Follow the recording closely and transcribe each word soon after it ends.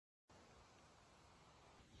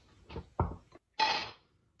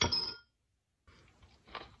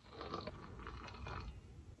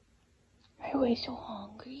I so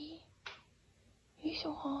hungry? Are you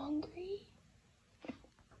so hungry?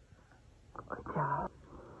 Good job.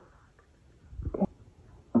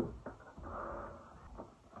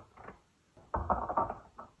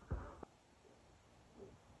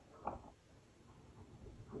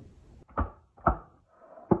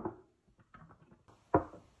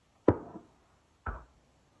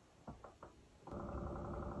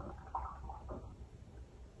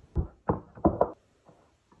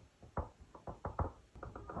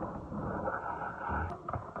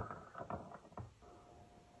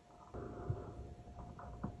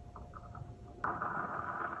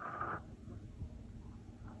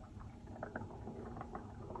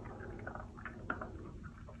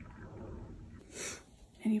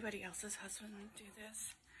 Anybody else's husband do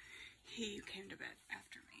this? He came to bed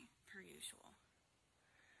after me, per usual.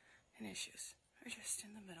 And issues are just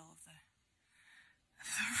in the middle of the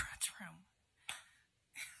front room.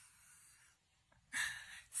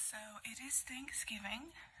 So it is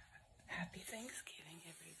Thanksgiving. Happy Thanksgiving,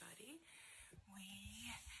 everybody.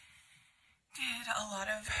 We did a lot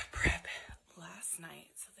of prep last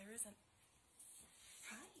night, so there isn't.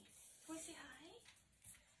 Hi. Can we say hi?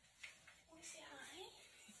 Can we say hi?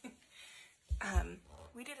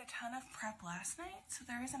 We did a ton of prep last night, so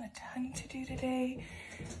there isn't a ton to do today.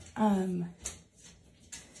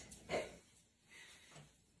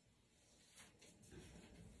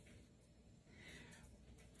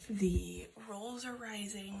 The rolls are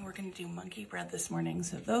rising. We're gonna do monkey bread this morning,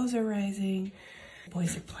 so those are rising.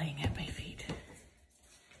 Boys are playing at my feet.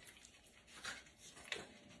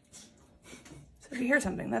 So if you hear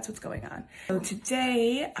something, that's what's going on. So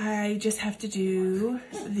today, I just have to do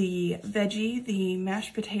the veggie, the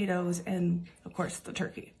mashed potatoes, and of course the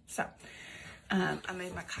turkey. So I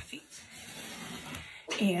made my coffee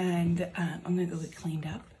and I'm gonna go get cleaned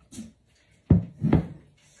up.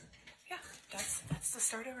 Yeah, that's the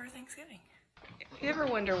start of our Thanksgiving. If you ever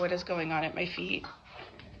wonder what is going on at my feet,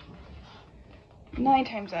 9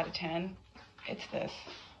 times out of 10, it's this.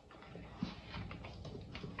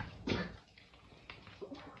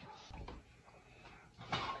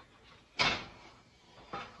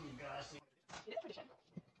 It is a tradition.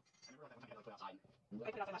 I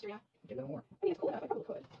put it outside last year, yeah? Get a little more. I mean, it's cool enough. I probably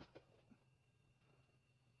could.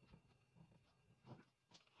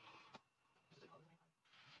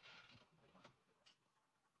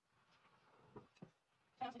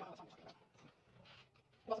 I honestly don't know what song you're talking about.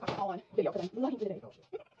 I've also got it all on video because I'm lucky today. What's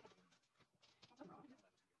wrong?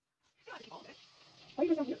 Yeah, I keep all of it. Why are you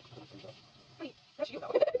guys down here? Wait, that's you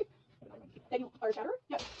though. That you are a chatterer?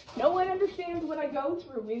 Yes. No one understands what I go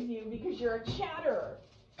through with you because you're a chatterer.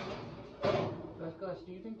 Gus,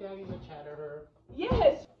 do you think Daddy's a chatterer?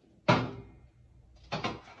 Yes. Honey,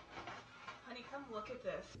 come look at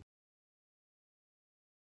this.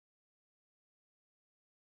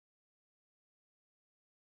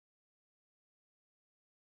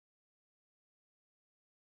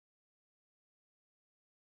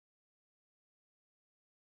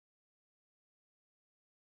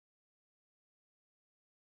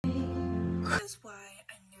 This is why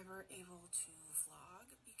I'm never able to vlog,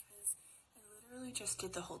 because I literally just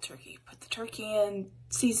did the whole turkey. Put the turkey in,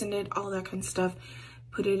 seasoned it, all that kind of stuff,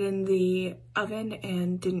 put it in the oven,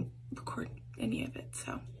 and didn't record any of it,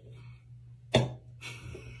 so.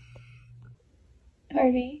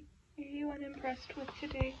 Harvey, are you unimpressed with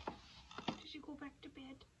today? Did you go back to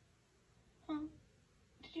bed? Huh?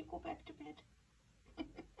 Did you go back to bed?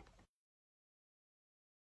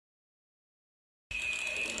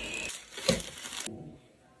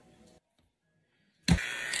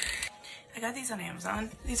 I got these on Amazon.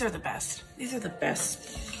 These are the best. These are the best.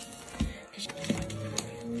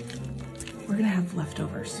 We're gonna have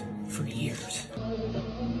leftovers for years.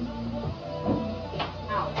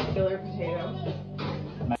 Ow, killer potato.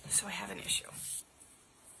 So I have an issue.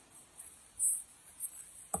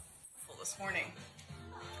 Full this morning.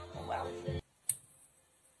 Oh wow.